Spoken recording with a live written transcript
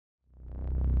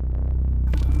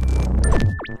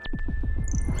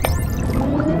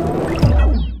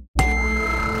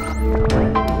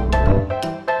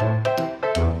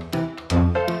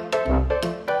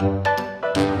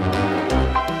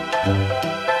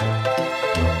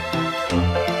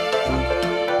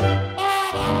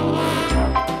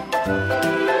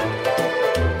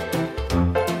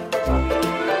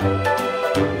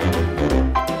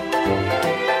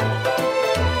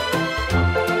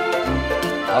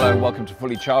Hello and welcome to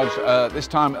Fully Charged. This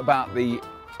time about the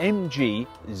MG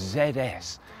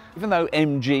ZS. Even though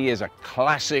MG is a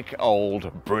classic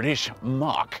old British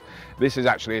marque, this is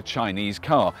actually a Chinese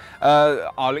car.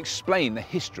 I'll explain the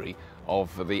history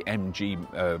of the MG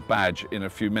badge in a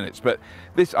few minutes, but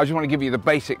this, I just want to give you the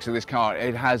basics of this car.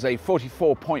 It has a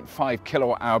 44.5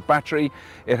 kilowatt-hour battery.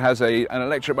 It has an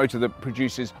electric motor that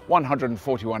produces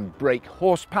 141 brake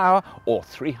horsepower or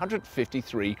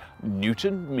 353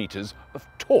 newton meters of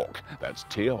torque. That's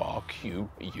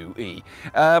T-O-R-Q-U-E.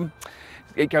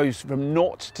 It goes from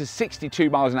 0 to 62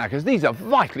 miles an hour, because these are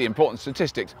vitally important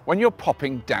statistics when you're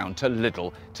popping down to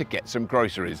Lidl to get some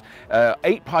groceries.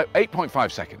 8.5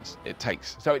 seconds it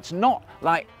takes. So it's not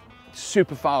like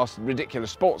super fast, ridiculous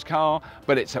sports car,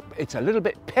 but it's a little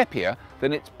bit peppier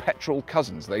than its petrol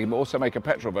cousins. They also make a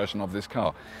petrol version of this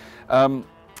car. So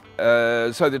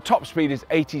the top speed is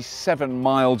 87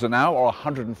 miles an hour or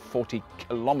 140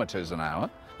 kilometers an hour.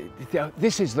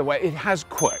 This is the way, it has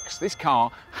quirks. This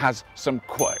car has some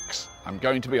quirks. I'm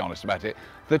going to be honest about it.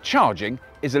 The charging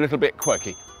is a little bit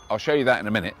quirky. I'll show you that in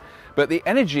a minute. But the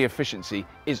energy efficiency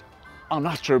is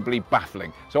unutterably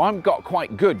baffling. So I've got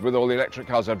quite good with all the electric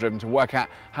cars I've driven to work out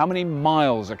how many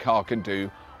miles a car can do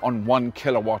on 1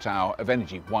 kilowatt hour of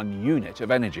energy, 1 unit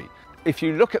of energy. If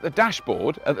you look at the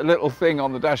dashboard, at the little thing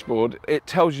on the dashboard, it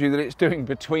tells you that it's doing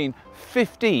between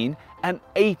 15 and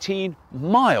 18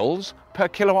 miles per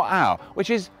kilowatt hour, which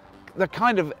is the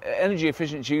kind of energy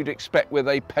efficiency you'd expect with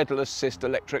a pedal assist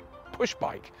electric push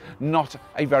bike, not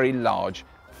a very large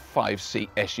 5-seat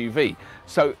SUV.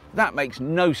 So that makes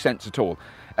no sense at all.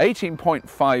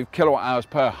 18.5 kilowatt hours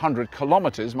per 100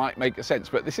 kilometers might make sense,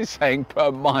 but this is saying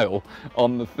per mile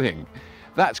on the thing.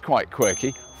 That's quite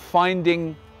quirky.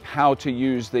 Finding how to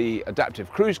use the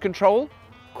adaptive cruise control,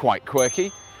 quite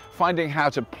quirky. Finding how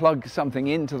to plug something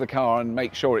into the car and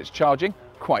make sure it's charging,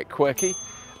 quite quirky.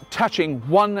 Touching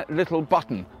one little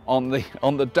button on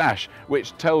the dash,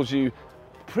 which tells you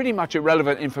pretty much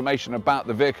irrelevant information about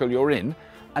the vehicle you're in,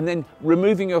 and then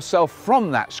removing yourself from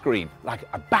that screen, like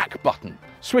a back button.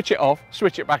 Switch it off,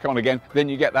 switch it back on again, then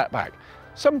you get that back.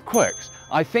 Some quirks.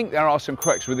 I think there are some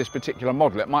quirks with this particular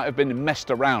model. It might have been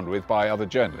messed around with by other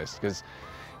journalists, because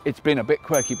it's been a bit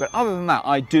quirky, but other than that,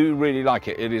 I do really like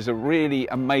it. It is a really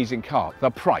amazing car.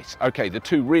 The price, okay, the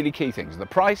two really key things. The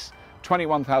price,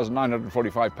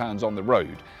 £21,945 on the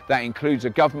road. That includes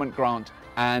a government grant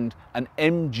and an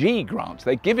MG grant.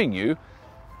 They're giving you,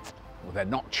 well, they're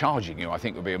not charging you, I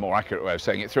think would be a more accurate way of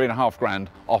saying it, 3.5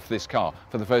 grand off this car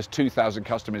for the first 2,000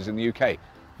 customers in the UK.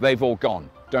 They've all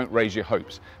gone. Don't raise your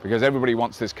hopes, because everybody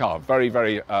wants this car. Very,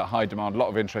 very high demand, a lot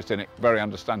of interest in it, very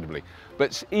understandably.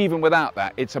 But even without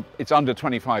that, it's under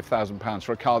 £25,000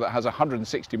 for a car that has a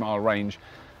 160-mile range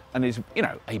and is, you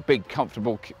know, a big,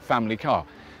 comfortable family car.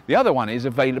 The other one is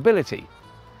availability.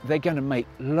 They're going to make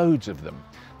loads of them.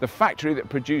 The factory that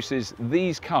produces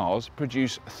these cars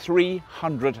produce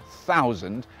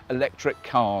 300,000 electric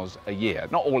cars a year.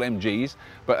 Not all MGs,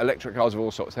 but electric cars of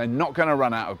all sorts. They're not going to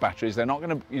run out of batteries. You're not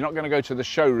going to go to the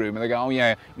showroom and they go, oh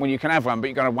yeah, well you can have one, but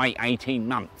you've got to wait 18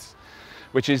 months,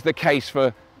 which is the case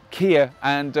for Kia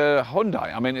and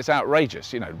Hyundai. I mean, it's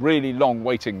outrageous, you know, really long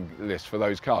waiting list for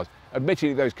those cars.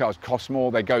 Admittedly, those cars cost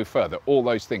more, they go further, all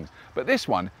those things. But this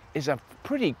one is a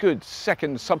pretty good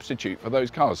second substitute for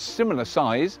those cars. Similar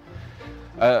size,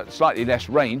 slightly less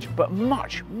range, but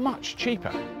much, much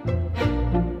cheaper.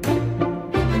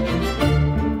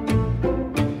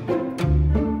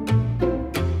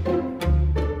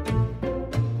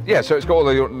 Yeah, so it's got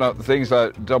all the things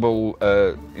like double,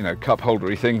 you know, cup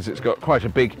holdery things. It's got quite a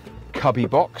big cubby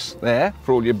box there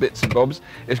for all your bits and bobs.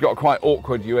 It's got quite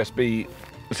awkward USB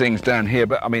things down here,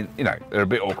 but I mean, you know, they're a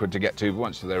bit awkward to get to, but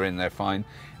once they're in, they're fine.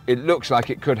 It looks like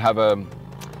it could have a,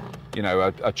 you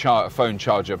know, a phone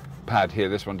charger pad here.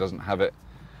 This one doesn't have it.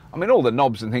 I mean, all the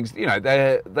knobs and things, you know,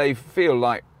 they feel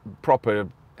like proper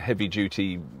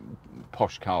heavy-duty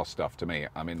posh car stuff to me.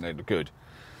 I mean, they look good.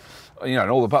 You know,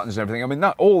 and all the buttons and everything. I mean,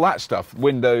 all that stuff,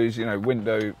 windows, you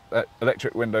know,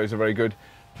 electric windows are very good.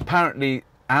 Apparently,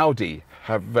 Audi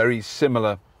have very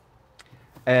similar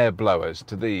air blowers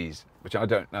to these, which I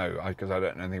don't know, because I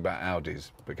don't know anything about Audis,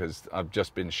 because I've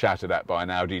just been shouted at by an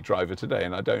Audi driver today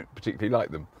and I don't particularly like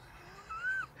them.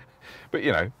 But,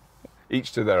 you know,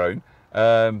 each to their own.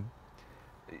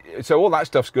 So all that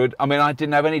stuff's good. I mean, I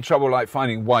didn't have any trouble like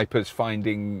finding wipers,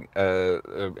 finding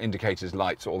indicators,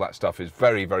 lights, all that stuff is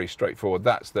very, very straightforward.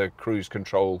 That's the cruise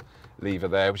control lever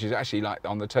there, which is actually like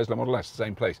on the Tesla Model S, the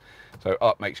same place. So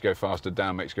up makes you go faster,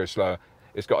 down makes you go slower.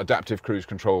 It's got adaptive cruise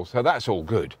control, so that's all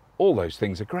good. All those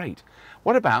things are great.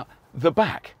 What about the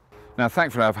back? Now,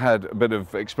 thankfully, I've had a bit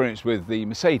of experience with the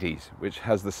Mercedes, which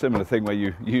has the similar thing where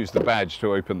you use the badge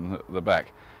to open the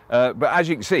back. But as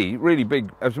you can see, really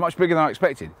big, it's much bigger than I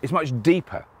expected. It's much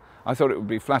deeper. I thought it would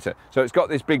be flatter. So it's got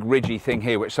this big ridgy thing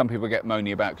here, which some people get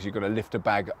moany about because you've got to lift a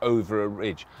bag over a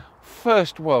ridge.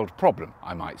 First world problem,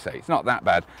 I might say. It's not that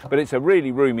bad, but it's a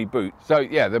really roomy boot. So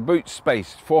yeah, the boot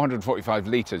space, 445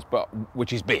 litres, but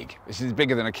which is big. This is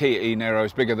bigger than a Kia e-Niro,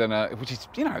 it's bigger than a, which is,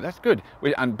 you know, that's good.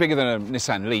 And bigger than a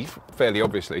Nissan Leaf, fairly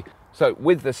obviously. So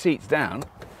with the seats down,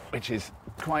 which is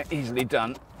quite easily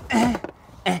done,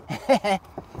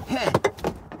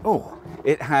 oh,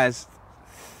 it has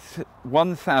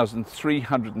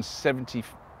 1,370,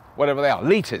 whatever they are,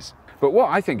 litres. But what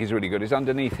I think is really good is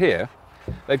underneath here,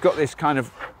 they've got this kind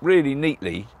of really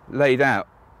neatly laid out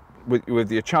with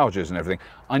your chargers and everything.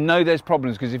 I know there's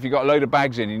problems because if you've got a load of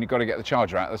bags in and you've got to get the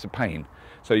charger out, that's a pain.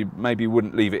 So you maybe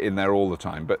wouldn't leave it in there all the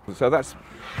time. But so that's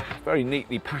very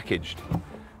neatly packaged.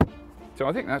 So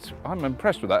I think I'm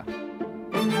impressed with that.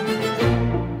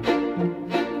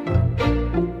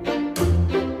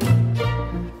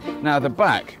 Now the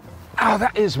back, oh,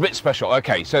 that is a bit special.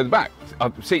 Okay, so the back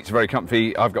seats are very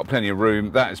comfy. I've got plenty of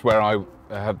room. That is where I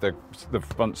have the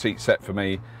front seat set for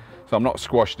me, so I'm not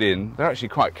squashed in. They're actually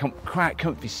quite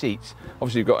comfy seats.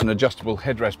 Obviously, you've got an adjustable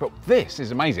headrest, but this is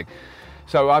amazing.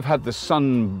 So I've had the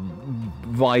sun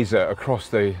visor across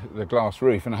the glass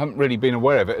roof, and I haven't really been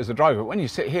aware of it as a driver. But when you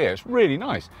sit here, it's really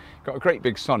nice. Got a great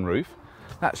big sunroof.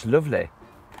 That's lovely.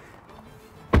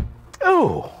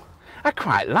 Oh, I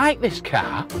quite like this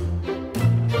car.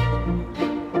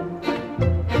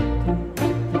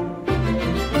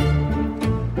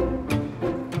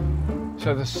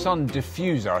 So the sun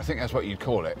diffuser, I think that's what you'd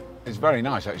call it. It's very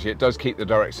nice actually. It does keep the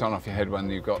direct sun off your head when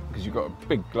because you've got a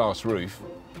big glass roof.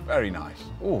 Very nice.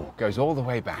 Oh, goes all the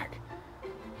way back.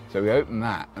 So we open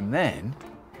that, and then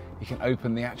you can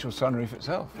open the actual sunroof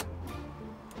itself.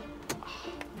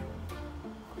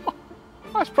 Oh,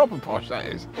 that's proper posh, that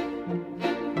is.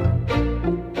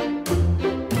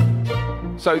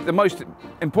 So the most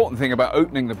important thing about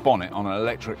opening the bonnet on an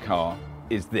electric car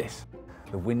is this,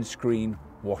 the windscreen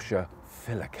washer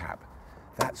filler cap.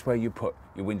 That's where you put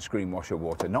your windscreen washer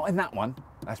water. Not in that one,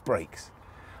 that's brakes.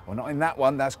 Or not in that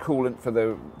one, that's coolant for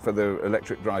the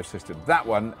electric drive system. That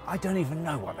one, I don't even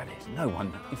know what that is. No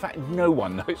one, in fact, no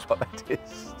one knows what that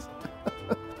is.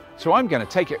 So I'm going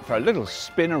to take it for a little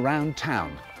spin around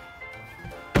town.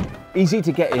 Easy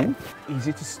to get in,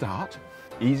 easy to start,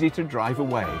 easy to drive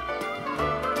away.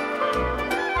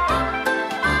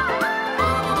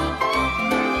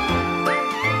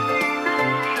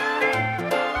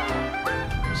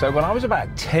 So when I was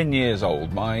about 10 years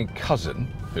old, my cousin,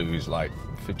 who's like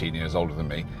 15 years older than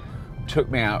me, took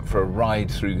me out for a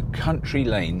ride through country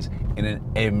lanes in an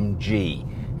MG.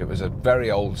 It was a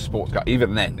very old sports car.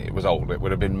 Even then, it was old. It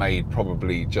would have been made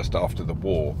probably just after the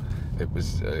war. It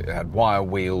had wire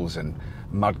wheels and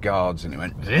mud guards, and it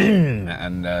went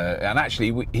and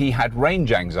actually he had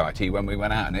range anxiety when we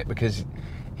went out in it because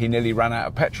he nearly ran out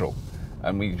of petrol.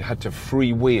 And we had to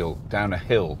freewheel down a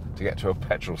hill to get to a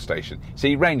petrol station.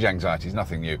 See, range anxiety is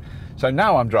nothing new. So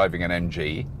now I'm driving an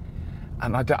MG,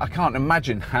 and I can't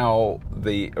imagine how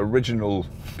the original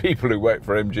people who worked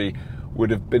for MG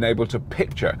would have been able to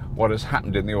picture what has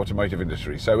happened in the automotive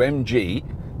industry. So MG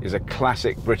is a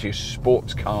classic British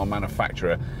sports car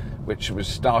manufacturer, which was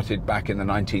started back in the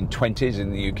 1920s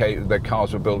in the UK. The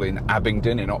cars were built in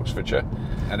Abingdon in Oxfordshire,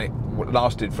 and it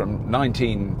lasted from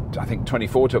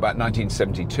 1924 to about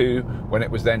 1972, when it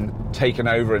was then taken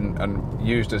over and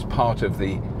used as part of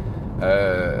the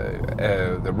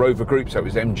Rover Group. So it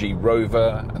was MG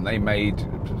Rover, and they made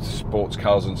sports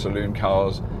cars and saloon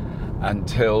cars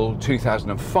until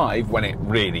 2005, when it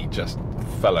really just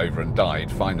fell over and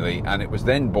died finally, and it was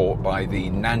then bought by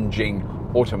the Nanjing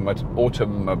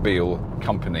Automobile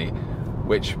Company,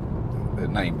 which, the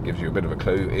name gives you a bit of a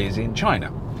clue, is in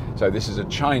China. So this is a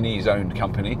Chinese-owned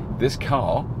company. This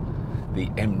car, the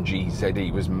MG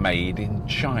ZE, was made in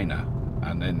China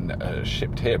and then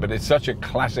shipped here. But it's such a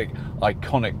classic,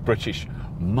 iconic British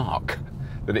mark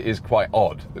that it is quite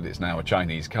odd that it's now a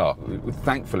Chinese car.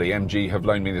 Thankfully, MG have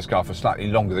loaned me this car for slightly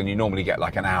longer than you normally get,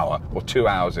 like an hour or 2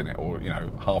 hours in it, or, you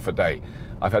know, half a day.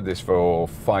 I've had this for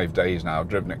 5 days now. I've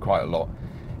driven it quite a lot.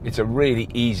 It's a really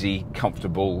easy,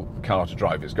 comfortable car to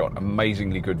drive. It's got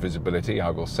amazingly good visibility,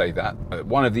 I will say that.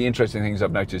 One of the interesting things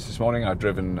I've noticed this morning, I've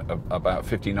driven about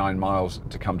 59 miles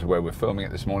to come to where we're filming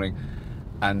it this morning,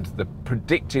 and the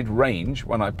predicted range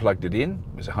when I plugged it in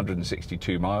was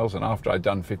 162 miles, and after I'd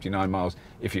done 59 miles,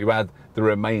 if you add the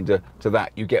remainder to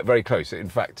that, you get very close. In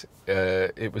fact,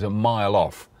 it was a mile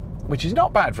off, which is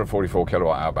not bad for a 44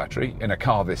 kilowatt hour battery in a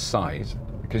car this size.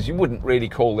 because you wouldn't really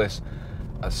call this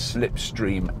a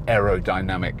slipstream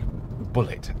aerodynamic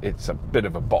bullet. It's a bit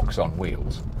of a box on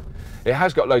wheels. It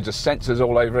has got loads of sensors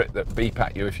all over it that beep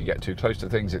at you if you get too close to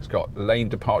things. It's got lane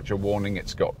departure warning.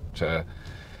 It's got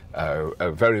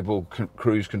a variable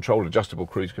cruise control, adjustable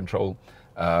cruise control.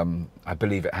 I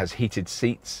believe it has heated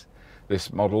seats.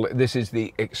 This model, this is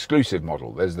the exclusive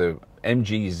model. There's the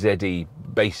MG EZS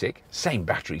basic, same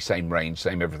battery, same range,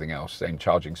 same everything else, same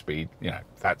charging speed. You know,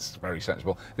 that's very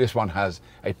sensible. This one has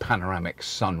a panoramic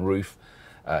sunroof,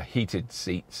 heated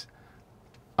seats.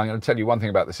 I'm going to tell you one thing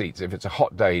about the seats. If it's a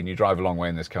hot day and you drive a long way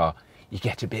in this car, you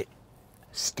get a bit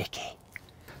sticky.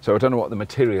 So I don't know what the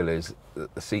material is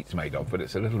that the seat's made of, but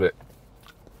it's a little bit,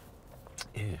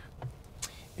 ew,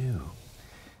 ew.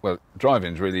 Well,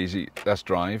 driving's really easy. That's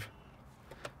drive.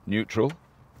 Neutral,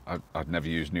 I'd never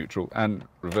use neutral, and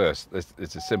reverse.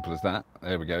 It's as simple as that.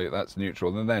 There we go, that's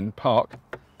neutral. And then park,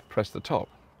 press the top.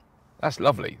 That's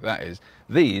lovely, that is.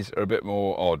 These are a bit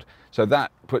more odd. So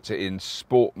that puts it in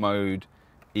sport mode,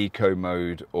 eco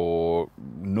mode, or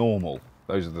normal.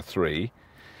 Those are the three.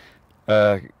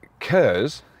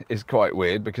 KERS is quite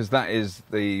weird because that is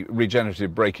the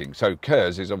regenerative braking. So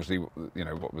KERS is obviously, you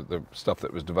know, what was the stuff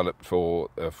that was developed for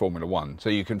Formula One. So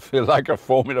you can feel like a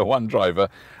Formula One driver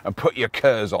and put your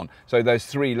KERS on. So there's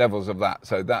 3 levels of that.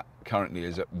 So that currently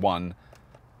is at 1,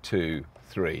 2,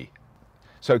 3.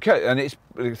 So and it's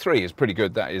 3 is pretty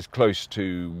good. That is close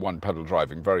to one pedal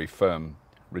driving, very firm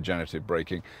regenerative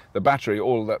braking. The battery,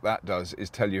 all that does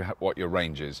is tell you what your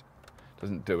range is.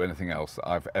 Doesn't do anything else that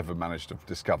I've ever managed to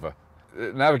discover.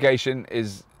 Navigation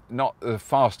is not the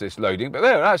fastest loading, but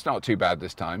that's not too bad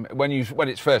this time. When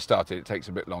it's first started, it takes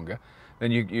a bit longer. Then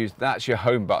you use, that's your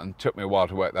home button. Took me a while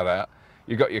to work that out.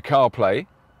 You've got your CarPlay,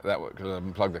 that because I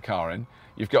haven't plugged the car in.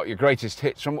 You've got your greatest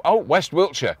hits from West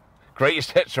Wiltshire.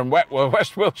 Greatest hits from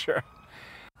West Wiltshire.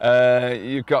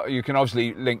 You can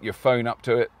obviously link your phone up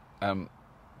to it,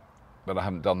 but I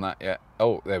haven't done that yet.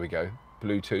 Oh, there we go.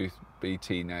 Bluetooth,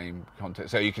 BT name, contact.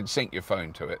 So you can sync your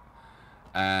phone to it.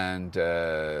 And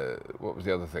what was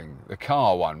the other thing? The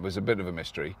car one was a bit of a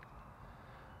mystery.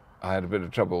 I had a bit of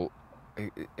trouble.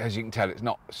 As you can tell, it's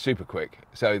not super quick.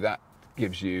 So that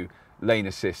gives you lane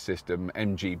assist system,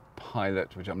 MG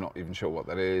Pilot, which I'm not even sure what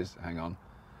that is. Hang on.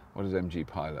 What is MG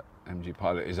Pilot? MG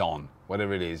Pilot is on.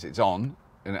 Whatever it is, it's on,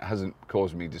 and it hasn't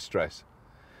caused me distress.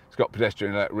 It's got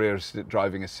pedestrian alert, rear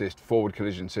driving assist, forward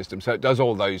collision system. So it does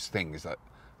all those things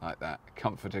like that.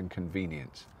 Comfort and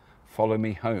convenience. Follow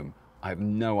me home. I have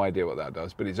no idea what that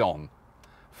does, but it's on.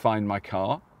 Find my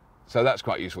car. So that's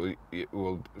quite useful. It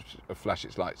will flash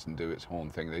its lights and do its horn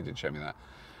thing. They did show me that.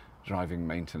 Driving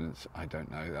maintenance, I don't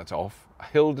know. That's off.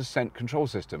 Hill descent control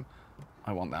system.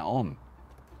 I want that on.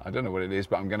 I don't know what it is,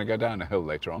 but I'm going to go down a hill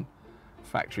later on.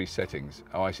 Factory settings.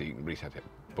 Oh, I see. You can reset it.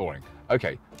 Boring.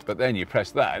 Okay, but then you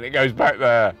press that and it goes back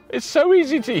there. It's so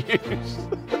easy to use.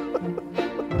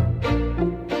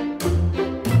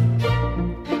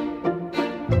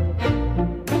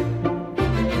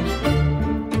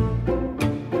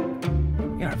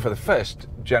 For the first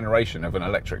generation of an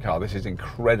electric car, this is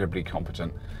incredibly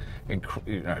competent,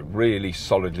 really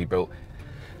solidly built.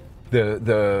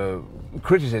 The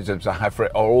criticisms I have for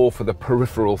it are all for the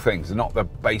peripheral things, not the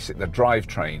basic, the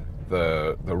drivetrain,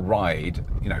 the ride,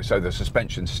 so the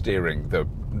suspension, steering, the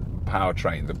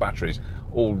powertrain, the batteries,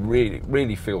 all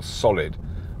really feel solid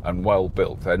and well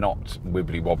built. They're not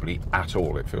wibbly wobbly at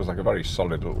all. It feels like a very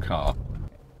solid little car.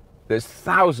 There's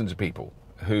thousands of people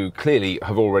who clearly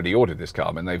have already ordered this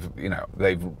car, and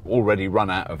they've already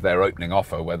run out of their opening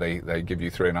offer where they give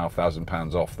you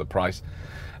 £3,500 off the price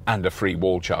and a free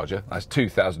wall charger. That's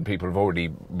 2,000 people have already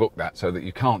booked that, so that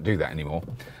you can't do that anymore.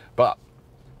 But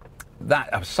that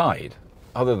aside,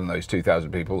 other than those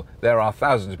 2,000 people, there are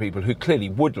thousands of people who clearly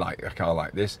would like a car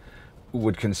like this,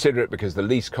 would consider it because the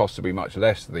lease costs will be much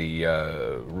less,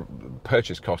 the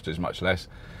purchase cost is much less.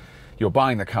 You're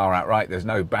buying the car outright. There's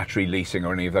no battery leasing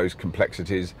or any of those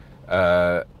complexities.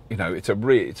 It's a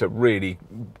really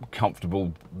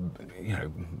comfortable,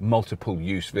 multiple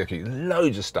use vehicle.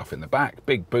 Loads of stuff in the back,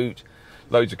 big boot,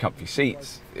 loads of comfy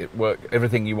seats. It works.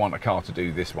 Everything you want a car to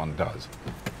do, this one does.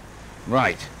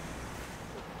 Right.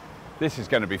 This is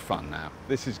going to be fun now.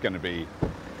 This is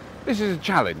a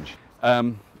challenge.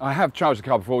 I have charged the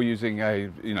car before using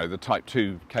the Type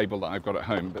 2 cable that I've got at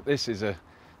home, but this is a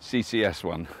CCS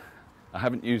one. I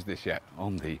haven't used this yet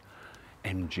on the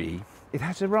MG. It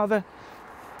has a rather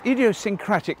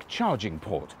idiosyncratic charging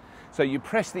port. So you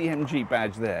press the MG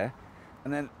badge there,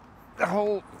 and then the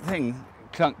whole thing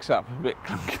clunks up a bit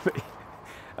clunkily.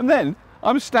 And then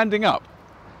I'm standing up.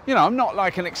 I'm not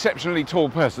like an exceptionally tall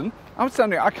person. I'm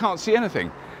standing up, I can't see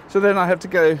anything. So then I have to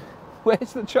go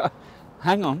Where's the charge?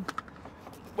 Hang on.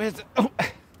 Where's the,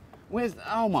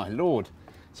 oh my Lord.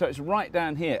 So it's right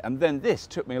down here, and then this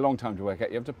took me a long time to work out.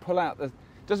 You have to pull out the,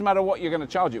 doesn't matter what you're going to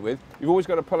charge it with, you've always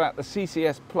got to pull out the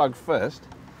CCS plug first.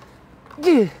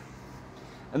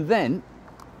 And then,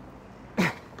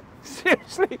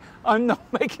 seriously, I'm not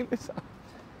making this up.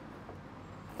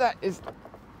 That is,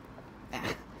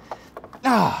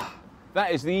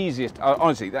 that is the easiest,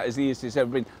 honestly, that is the easiest it's ever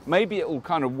been. Maybe it will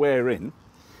kind of wear in,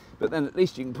 but then at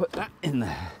least you can put that in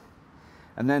there.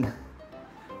 And then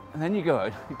you go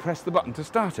out, you press the button to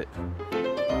start it.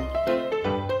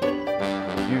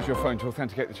 Use your phone to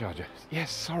authenticate the charger.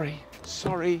 Yes, sorry.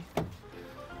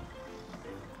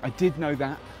 I did know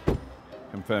that.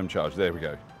 Confirm charge, there we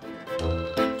go.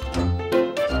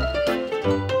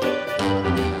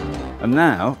 And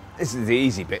now, this is the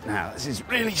easy bit now. This is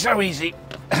really so easy.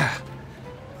 I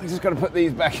just got to put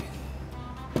these back in.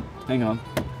 Hang on,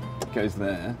 it goes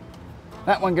there.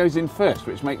 That one goes in first,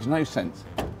 which makes no sense,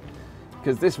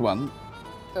 because this one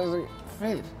doesn't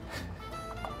fit.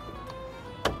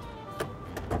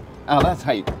 Oh, that's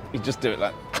how you just do it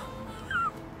like...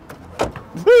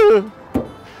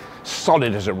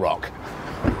 Solid as a rock.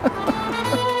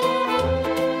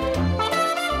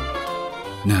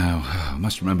 Now, I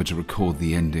must remember to record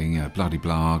the ending, bloody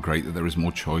blah, great that there is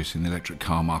more choice in the electric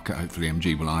car market. Hopefully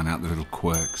MG will iron out the little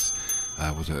quirks.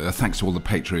 Thanks to all the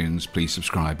Patreons, please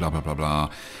subscribe, blah, blah, blah,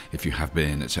 blah, if you have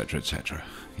been, etc., etc.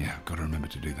 Yeah, I've got to remember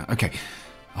to do that. Okay.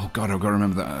 Oh God, I've got to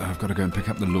remember that I've got to go and pick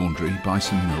up the laundry, buy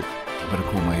some milk. I better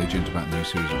call my agent about the new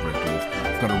series of Red Dwarf.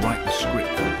 I've got to write the script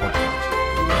for the podcast.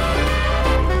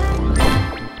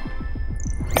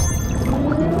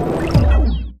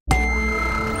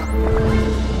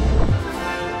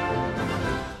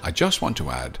 I just want to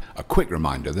add a quick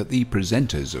reminder that the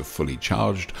presenters of Fully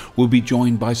Charged will be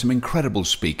joined by some incredible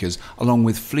speakers, along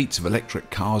with fleets of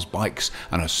electric cars, bikes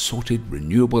and assorted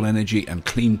renewable energy and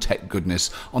clean tech goodness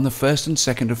on the 1st and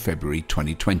 2nd of February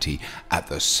 2020 at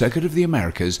the Circuit of the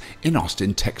Americas in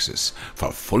Austin, Texas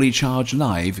for Fully Charged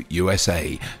Live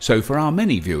USA. So for our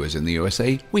many viewers in the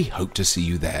USA, we hope to see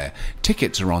you there.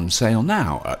 Tickets are on sale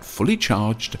now at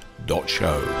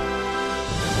fullycharged.show.